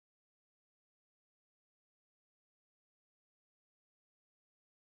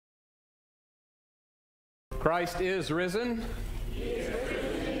Christ is risen. He is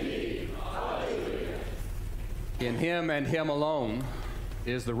risen indeed. Hallelujah. In him and him alone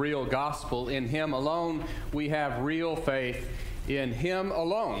is the real gospel. In him alone we have real faith. In him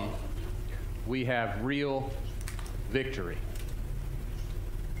alone we have real victory.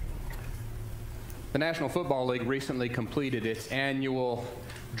 The National Football League recently completed its annual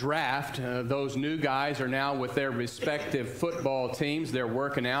draft. Those new guys are now with their respective football teams. They're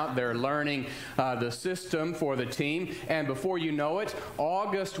working out. They're learning the system for the team. And before you know it,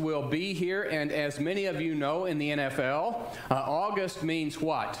 August will be here. And as many of you know in the NFL, August means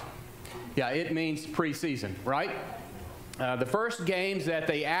what? Yeah, it means preseason, right? The first games that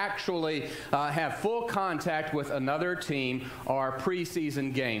they actually have full contact with another team are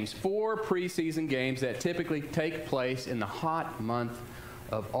preseason games. 4 preseason games that typically take place in the hot month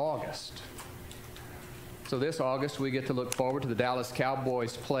of August. So this August we get to look forward to the Dallas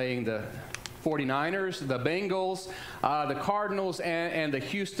Cowboys playing the 49ers, the Bengals, the Cardinals, and the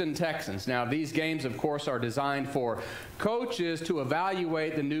Houston Texans. Now these games of course are designed for coaches to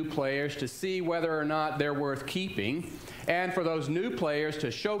evaluate the new players to see whether or not they're worth keeping, and for those new players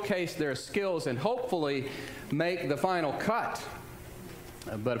to showcase their skills and hopefully make the final cut.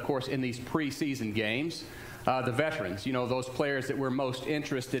 But of course in these preseason games, the veterans, you know, those players that we're most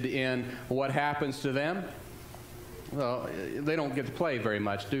interested in, what happens to them? Well, they don't get to play very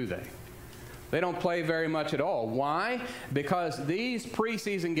much, do they? They don't play very much at all. Why? Because these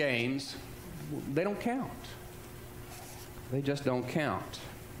preseason games, they don't count. They just don't count.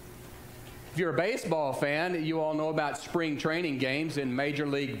 If you're a baseball fan, you all know about spring training games in Major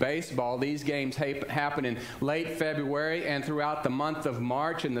League Baseball. These games happen in late February and throughout the month of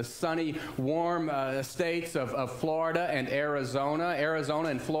March in the sunny, warm states of Florida and Arizona. Arizona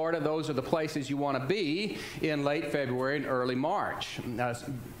and Florida, those are the places you want to be in late February and early March.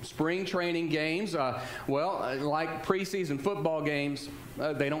 Spring training games, like preseason football games,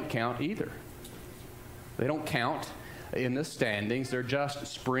 they don't count either. They don't count in the standings. They're just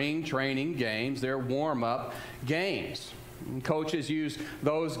spring training games. They're warm-up games. And coaches use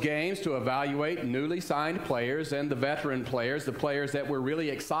those games to evaluate newly signed players and the veteran players, the players that we're really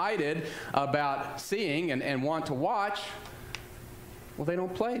excited about seeing and want to watch. Well, they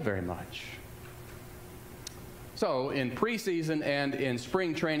don't play very much. So in preseason and in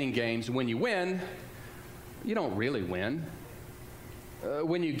spring training games, when you win, you don't really win.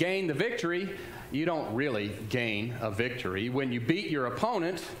 When you gain the victory, you don't really gain a victory. When you beat your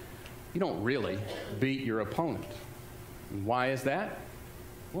opponent, you don't really beat your opponent. And why is that?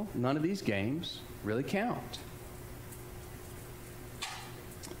 Well, none of these games really count.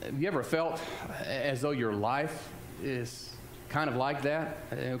 Have you ever felt as though your life is kind of like that?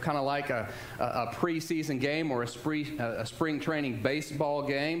 Kind of like a preseason game or a spring training baseball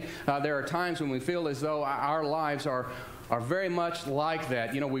game? There are times when we feel as though our lives are very much like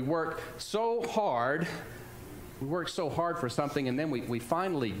that. You know, we work so hard for something, and then we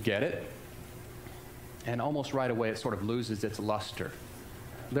finally get it, and almost right away it sort of loses its luster.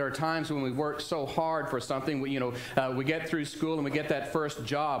 There are times when we work so hard for something, we get through school and we get that first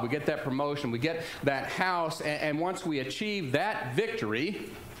job, we get that promotion, we get that house, and once we achieve that victory,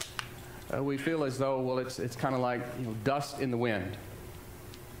 we feel as though, well, it's kind of like, dust in the wind.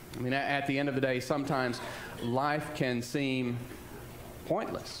 I mean, at the end of the day, sometimes life can seem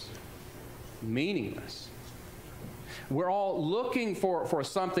pointless, meaningless. We're all looking for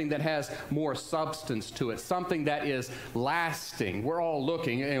something that has more substance to it, something that is lasting. We're all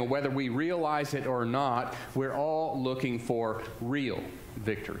looking, whether we realize it or not, we're all looking for real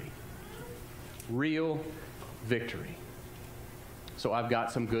victory. Real victory. So I've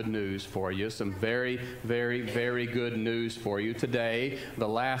got some good news for you, some very, very, very good news for you. Today, the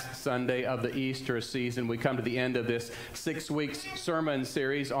last Sunday of the Easter season, we come to the end of this 6-week sermon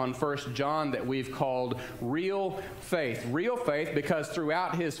series on 1 John that we've called Real Faith. Real faith because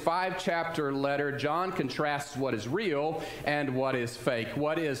throughout his 5-chapter letter, John contrasts what is real and what is fake.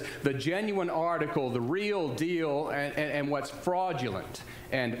 What is the genuine article, the real deal, and what's fraudulent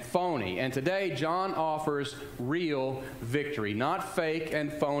and phony. And today, John offers real victory, not fake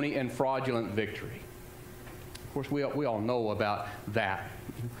and phony and fraudulent victory. Of course, we all know about that.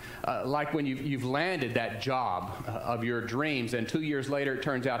 Like when you've landed that job of your dreams, and 2 years later it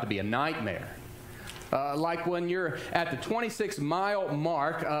turns out to be a nightmare. Like when you're at the 26-mile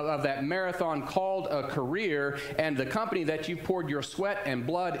mark of that marathon called a career, and the company that you poured your sweat and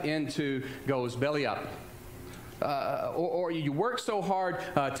blood into goes belly up. Or you work so hard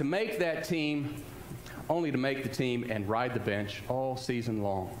to make that team, only to make the team and ride the bench all season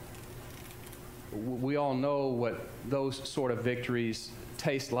long. We all know what those sort of victories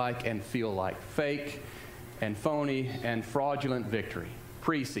taste like and feel like. Fake and phony and fraudulent victory.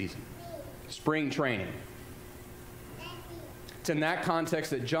 Preseason, spring training. It's in that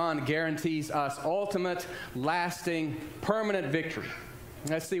context that John guarantees us ultimate, lasting, permanent victory.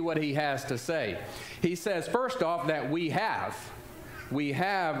 Let's see what he has to say. He says, first off, that we have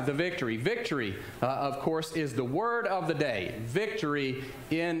the victory. Victory, of course, is the word of the day. Victory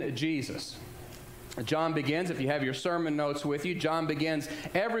in Jesus. John begins, if you have your sermon notes with you, John begins,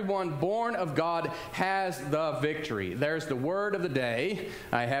 everyone born of God has the victory. There's the word of the day.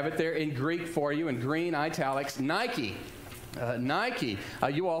 I have it there in Greek for you, in green italics, Nike. Nike.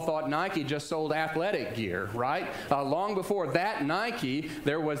 You all thought Nike just sold athletic gear, right? Long before that Nike,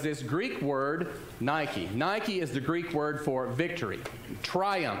 there was this Greek word, Nike. Nike is the Greek word for victory,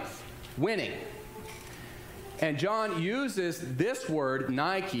 triumph, winning. And John uses this word,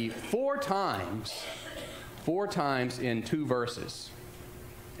 Nike, four times in 2 verses.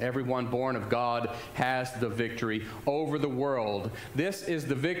 Everyone born of God has the victory over the world. This is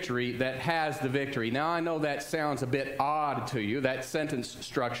the victory that has the victory. Now, I know that sounds a bit odd to you, that sentence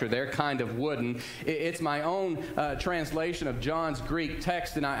structure there, kind of wooden. It's my own translation of John's Greek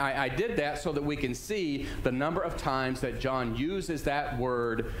text, and I did that so that we can see the number of times that John uses that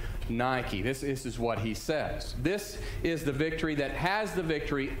word Nike. This is what he says. This is the victory that has the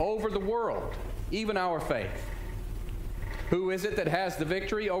victory over the world, even our faith. Who is it that has the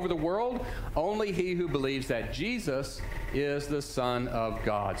victory over the world? Only he who believes that Jesus is the Son of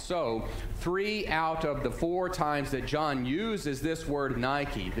God. So, 3 out of the 4 times that John uses this word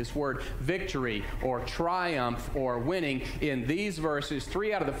Nike, this word victory or triumph or winning, in these verses,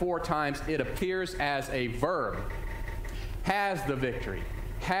 3 out of the 4 times it appears as a verb. Has the victory,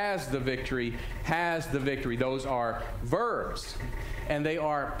 has the victory, has the victory. Those are verbs. And they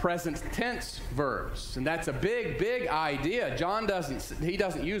are present tense verbs. And that's a big, big idea. John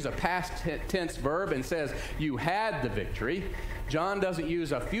doesn't use a past tense verb and says, you had the victory. John doesn't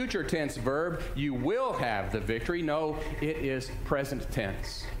use a future tense verb, you will have the victory. No, it is present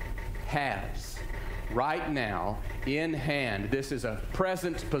tense. Has. Right now, in hand. This is a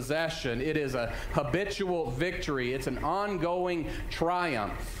present possession. It is a habitual victory. It's an ongoing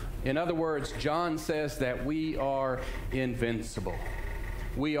triumph. In other words, John says that we are invincible.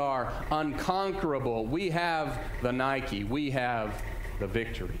 We are unconquerable. We have the Nike. We have the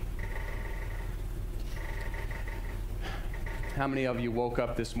victory. How many of you woke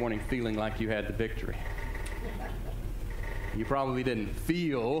up this morning feeling like you had the victory? You probably didn't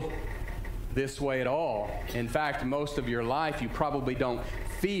feel this way at all. In fact, most of your life, you probably don't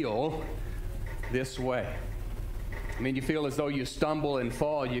feel this way. I mean, you feel as though you stumble and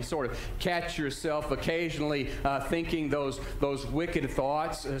fall. You sort of catch yourself occasionally thinking those wicked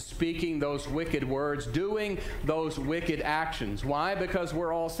thoughts, speaking those wicked words, doing those wicked actions. Why? Because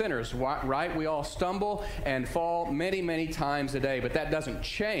we're all sinners, right? We all stumble and fall many, many times a day. But that doesn't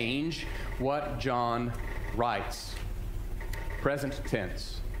change what John writes. Present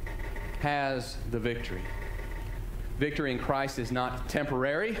tense. Has the victory. Victory in Christ is not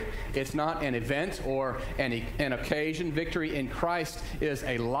temporary. It's not an event or an occasion. Victory in Christ is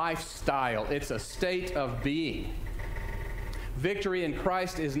a lifestyle. It's a state of being. Victory in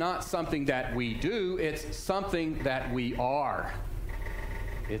Christ is not something that we do. It's something that we are.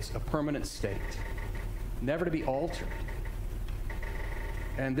 It's a permanent state, never to be altered.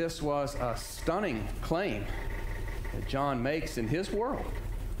 And this was a stunning claim that John makes in his world.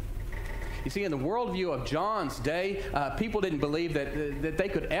 You see, in the worldview of John's day, people didn't believe that they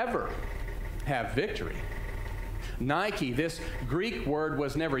could ever have victory. Nike, this Greek word,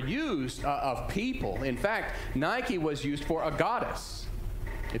 was never used of people. In fact, Nike was used for a goddess.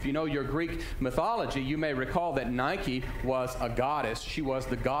 If you know your Greek mythology, you may recall that Nike was a goddess. She was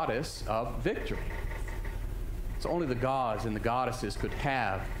the goddess of victory. So only the gods and the goddesses could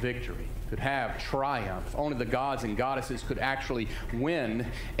have victory, could have triumph. Only the gods and goddesses could actually win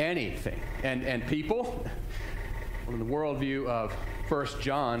anything. And people, in the worldview of 1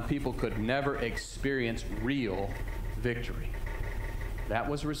 John, people could never experience real victory. That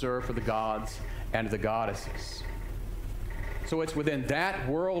was reserved for the gods and the goddesses. So it's within that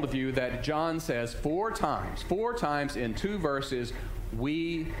worldview that John says 4 times in 2 verses,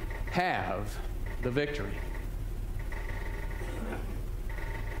 we have the victory.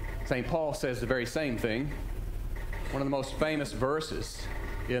 St. Paul says the very same thing. One of the most famous verses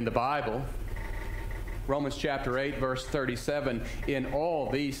in the Bible, Romans chapter 8, verse 37, in all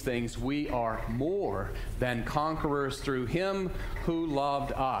these things we are more than conquerors through him who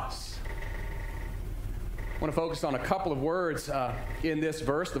loved us. I want to focus on a couple of words in this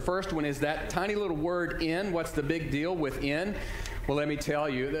verse. The first one is that tiny little word in. What's the big deal with in? Well, let me tell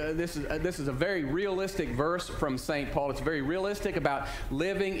you, this is a very realistic verse from St. Paul. It's very realistic about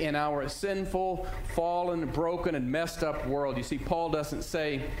living in our sinful, fallen, broken, and messed up world. You see, Paul doesn't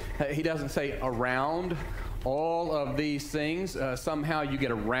say around all of these things. Somehow you get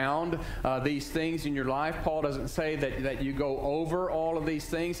around these things in your life. Paul doesn't say that you go over all of these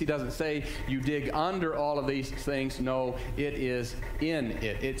things. He doesn't say you dig under all of these things. No, it is in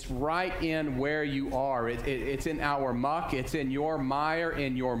it. It's right in where you are. It's in our muck. It's in your mire,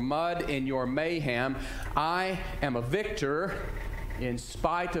 in your mud, in your mayhem. I am a victor in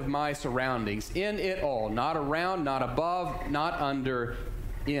spite of my surroundings. In it all. Not around, not above, not under,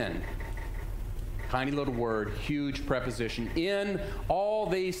 in. Tiny little word, huge preposition. In all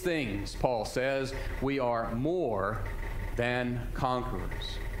these things, Paul says, we are more than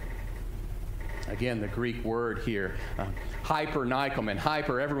conquerors. Again, the Greek word here, hypernikome.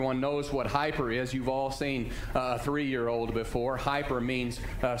 Hyper, everyone knows what hyper is. You've all seen a 3-year-old before. Hyper means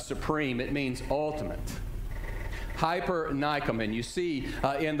supreme. It means ultimate. Hyper-nikome. You see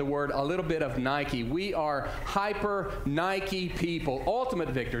in the word a little bit of Nike. We are hyper-Nike people, ultimate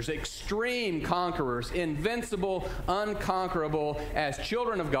victors, extreme conquerors, invincible, unconquerable. As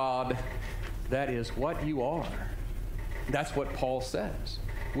children of God, that is what you are. That's what Paul says.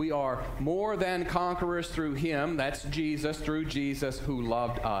 We are more than conquerors through Him, that's Jesus, through Jesus who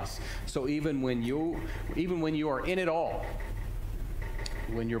loved us. So even when you are in it all,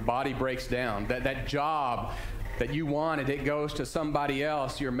 when your body breaks down, that job that you wanted, it goes to somebody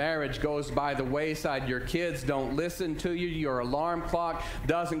else. Your marriage goes by the wayside. Your kids don't listen to you. Your alarm clock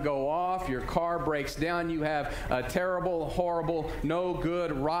doesn't go off. Your car breaks down. You have a terrible, horrible, no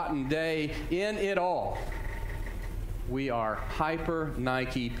good, rotten day. In it all, we are hyper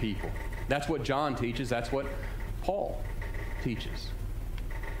Nike people. That's what John teaches. That's what Paul teaches.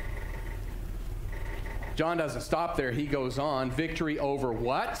 John doesn't stop there. He goes on. Victory over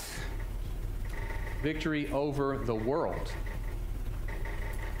what? Victory over the world.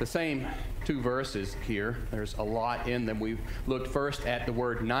 The same 2 verses here. There's a lot in them. We looked first at the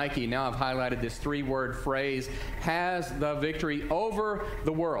word Nike. Now I've highlighted this 3-word phrase, has the victory over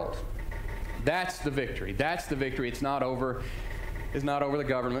the world. That's the victory. That's the victory. It's not over the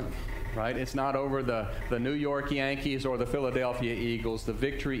government, right? It's not over the New York Yankees or the Philadelphia Eagles. The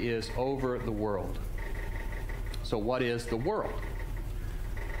victory is over the world. So what is the world?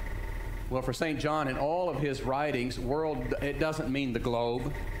 Well, for St. John, in all of his writings, world, it doesn't mean the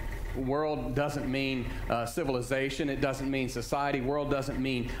globe. World doesn't mean civilization. It doesn't mean society. World doesn't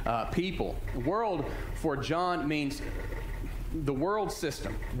mean people. World, for John, means the world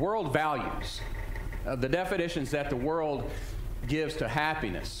system, world values, the definitions that the world gives to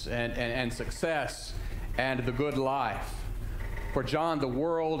happiness and success and the good life. For John, the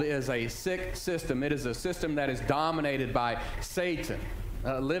world is a sick system. It is a system that is dominated by Satan.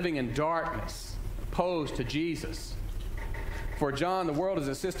 Living in darkness, opposed to Jesus. For John, the world is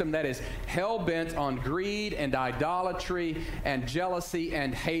a system that is hell-bent on greed and idolatry and jealousy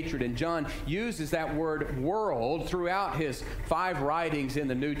and hatred. And John uses that word world throughout his 5 writings in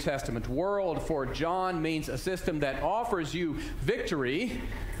the New Testament. World for John means a system that offers you victory,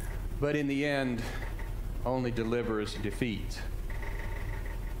 but in the end only delivers defeat.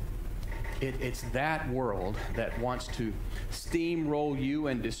 It's that world that wants to steamroll you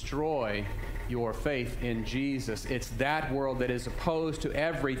and destroy your faith in Jesus. It's that world that is opposed to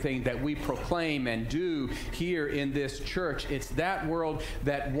everything that we proclaim and do here in this church. It's that world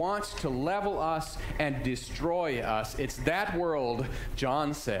that wants to level us and destroy us. It's that world,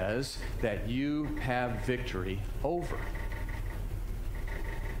 John says, that you have victory over.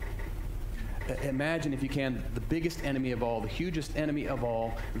 Imagine, if you can, the biggest enemy of all, the hugest enemy of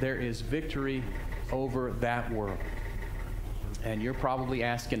all. There is victory over that world. And you're probably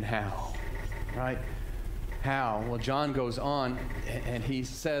asking how, right? How? Well, John goes on and he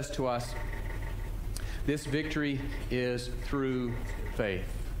says to us, this victory is through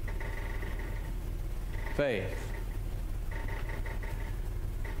faith. Faith.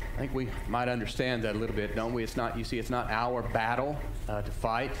 I think we might understand that a little bit, don't we? It's not, you see, it's not our battle to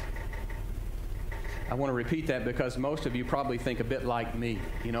fight. I want to repeat that because most of you probably think a bit like me.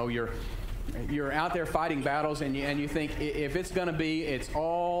 You know, you're out there fighting battles and you think, if it's going to be, it's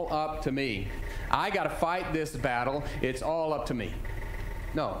all up to me. I got to fight this battle. It's all up to me.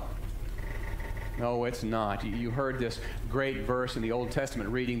 No. No, it's not. You heard this great verse in the Old Testament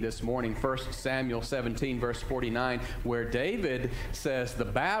reading this morning, 1 Samuel 17, verse 49, where David says, the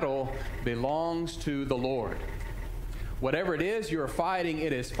battle belongs to the Lord. Whatever it is you're fighting,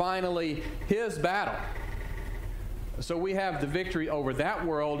 it is finally His battle. So we have the victory over that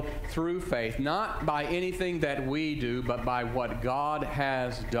world through faith, not by anything that we do, but by what God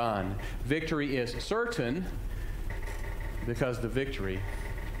has done. Victory is certain because the victory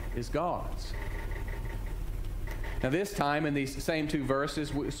is God's. Now this time in these same two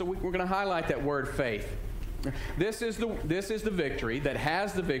verses, we're going to highlight that word faith. This is the victory that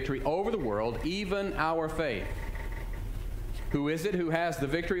has the victory over the world, even our faith. Who is it who has the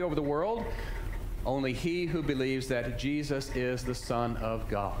victory over the world? Only he who believes that Jesus is the Son of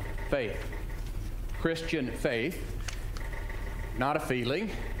God. Faith. Christian faith, not a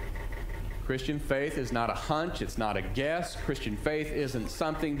feeling. Christian faith is not a hunch, it's not a guess. Christian faith isn't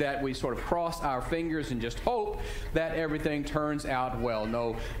something that we sort of cross our fingers and just hope that everything turns out well.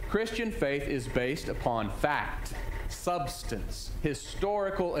 No, Christian faith is based upon fact, substance,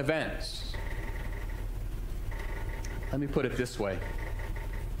 historical events. Let me put it this way.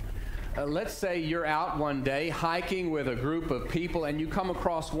 Let's say you're out one day hiking with a group of people and you come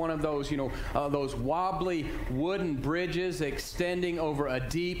across one of those, those wobbly wooden bridges extending over a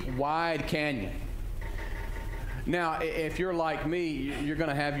deep, wide canyon. Now, if you're like me, you're going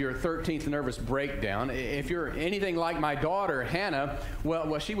to have your 13th nervous breakdown. If you're anything like my daughter, Hannah,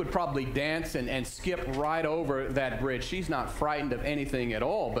 well, she would probably dance and skip right over that bridge. She's not frightened of anything at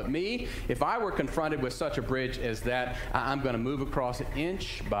all. But me, if I were confronted with such a bridge as that, I'm going to move across it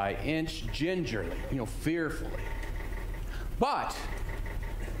inch by inch, gingerly, fearfully. But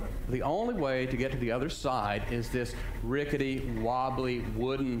the only way to get to the other side is this rickety, wobbly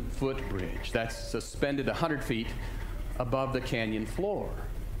wooden footbridge that's suspended 100 feet above the canyon floor.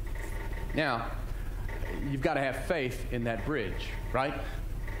 Now, you've got to have faith in that bridge, right?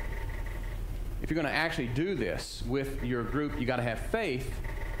 If you're going to actually do this with your group, you've got to have faith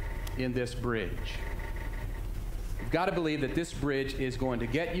in this bridge. You've got to believe that this bridge is going to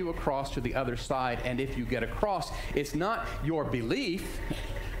get you across to the other side, and if you get across, it's not your belief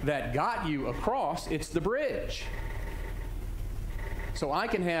that got you across, it's the bridge. So I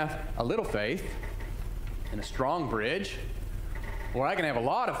can have a little faith in a strong bridge, or I can have a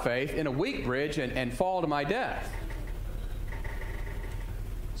lot of faith in a weak bridge and fall to my death.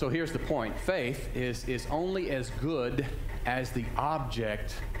 So here's the point. Faith is only as good as the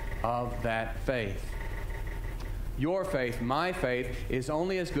object of that faith. Your faith, my faith, is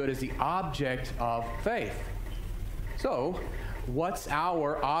only as good as the object of faith. So, what's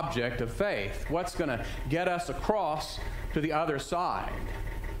our object of faith? What's going to get us across to the other side?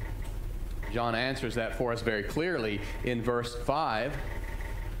 John answers that for us very clearly in verse 5.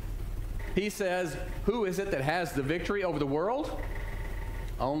 He says, who is it that has the victory over the world?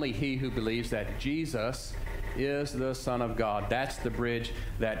 Only he who believes that Jesus is the Son of God. That's the bridge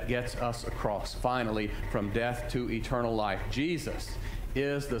that gets us across, finally, from death to eternal life. Jesus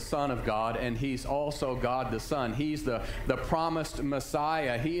is the Son of God, and he's also God the Son. He's the promised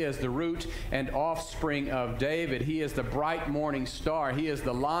Messiah. He is the root and offspring of David. He is the bright morning star. He is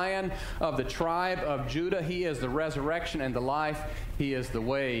the Lion of the tribe of Judah. He is the resurrection and the life. He is the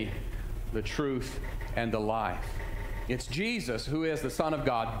way, the truth, and the life. It's Jesus who is the Son of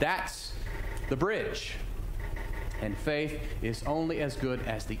God. That's the bridge. And faith is only as good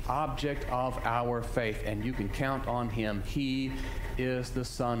as the object of our faith, and you can count on him. He is the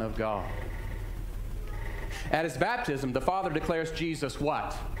Son of God. At his baptism, the Father declares Jesus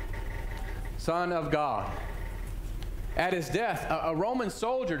what? Son of God. At his death, a Roman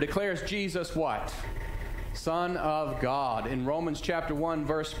soldier declares Jesus what? Son of God. In Romans chapter 1,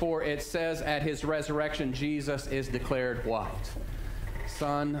 verse 4, it says at his resurrection, Jesus is declared what?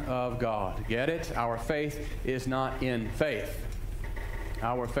 Son of God. Get it? Our faith is not in faith.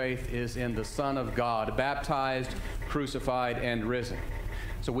 Our faith is in the Son of God, baptized, crucified, and risen.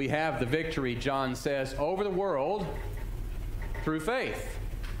 So we have the victory, John says, over the world through faith.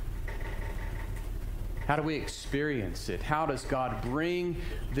 How do we experience it? How does God bring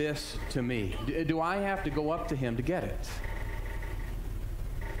this to me? Do I have to go up to him to get it?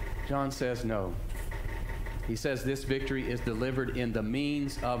 John says no. He says this victory is delivered in the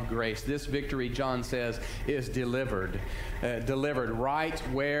means of grace. This victory, John says, is delivered right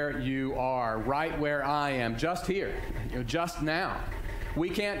where you are, right where I am, just here, just now. We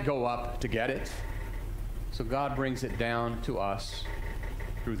can't go up to get it. So God brings it down to us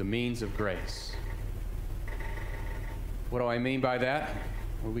through the means of grace. What do I mean by that?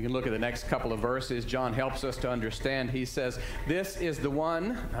 Well, we can look at the next couple of verses. John helps us to understand. He says, this is the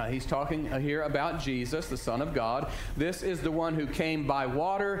one, he's talking here about Jesus, the Son of God. This is the one who came by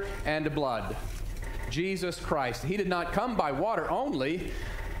water and blood, Jesus Christ. He did not come by water only,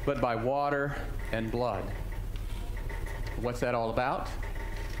 but by water and blood. What's that all about?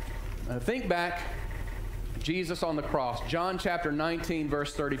 Think back Jesus on the cross, John chapter 19,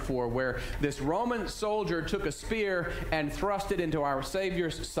 verse 34, where this Roman soldier took a spear and thrust it into our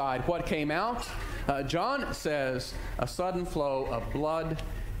Savior's side. What came out? John says, a sudden flow of blood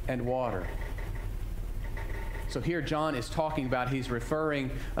and water. So here John is talking about, he's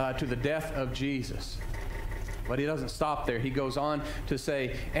referring to the death of Jesus. But he doesn't stop there. He goes on to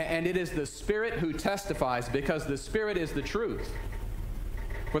say, and it is the Spirit who testifies, because the Spirit is the truth.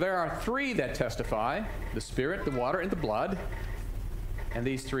 For there are three that testify, the Spirit, the water, and the blood, and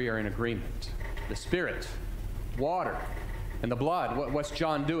these three are in agreement. The Spirit, water, and the blood. What's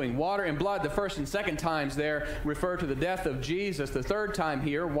John doing? Water and blood, the first and second times there refer to the death of Jesus. The third time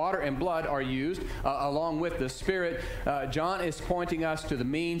here, water and blood are used along with the Spirit. John is pointing us to the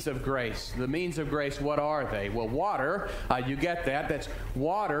means of grace. The means of grace, what are they? Well, water, you get that. That's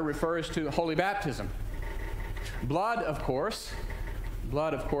water refers to holy baptism. Blood, of course,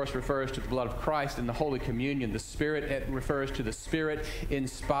 refers to the blood of Christ in the Holy Communion. The Spirit, it refers to the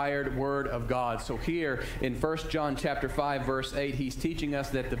Spirit-inspired Word of God. So here in 1 John chapter 5, verse 8, he's teaching us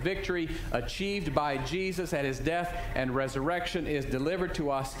that the victory achieved by Jesus at his death and resurrection is delivered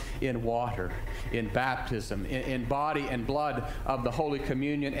to us in water, in baptism, in body and blood of the Holy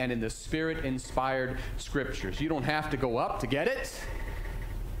Communion, and in the Spirit-inspired Scriptures. You don't have to go up to get it.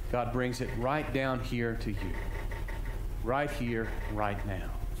 God brings it right down here to you. Right here, right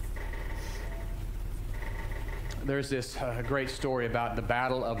now. There's this great story about the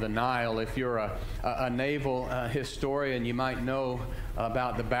Battle of the Nile. If you're a naval historian, you might know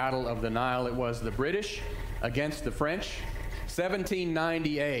about the Battle of the Nile. It was the British against the French,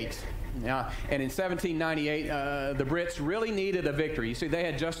 1798. And in 1798, the Brits really needed a victory. You see, they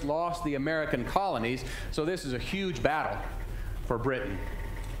had just lost the American colonies, so this is a huge battle for Britain.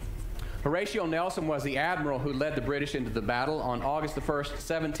 Horatio Nelson was the admiral who led the British into the battle on August the 1st,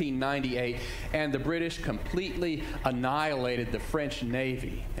 1798, and the British completely annihilated the French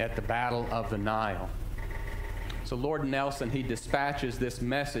Navy at the Battle of the Nile. So Lord Nelson, he dispatches this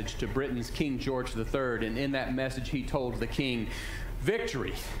message to Britain's King George III, and in that message he told the king,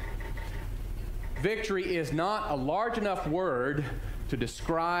 victory is not a large enough word to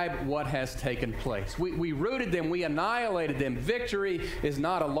describe what has taken place. We routed them, we annihilated them. Victory is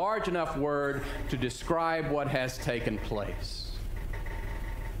not a large enough word to describe what has taken place.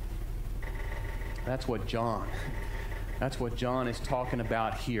 That's what John is talking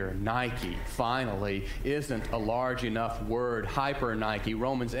about here. Nike, finally, isn't a large enough word. Hyper Nike,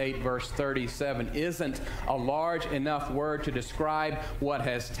 Romans 8, verse 37, isn't a large enough word to describe what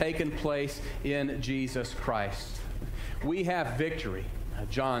has taken place in Jesus Christ. We have victory,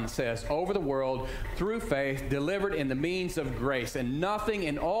 John says, over the world through faith, delivered in the means of grace. And nothing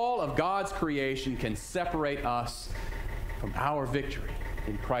in all of God's creation can separate us from our victory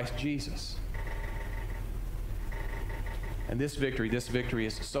in Christ Jesus. And this victory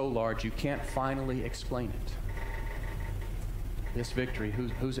is so large you can't finally explain it. This victory,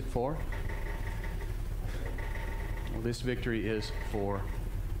 who's it for? Well, this victory is for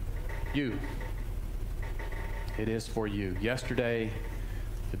you. It is for you. Yesterday,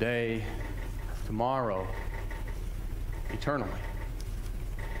 today, tomorrow, eternally.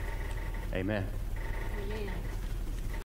 Amen. Amen.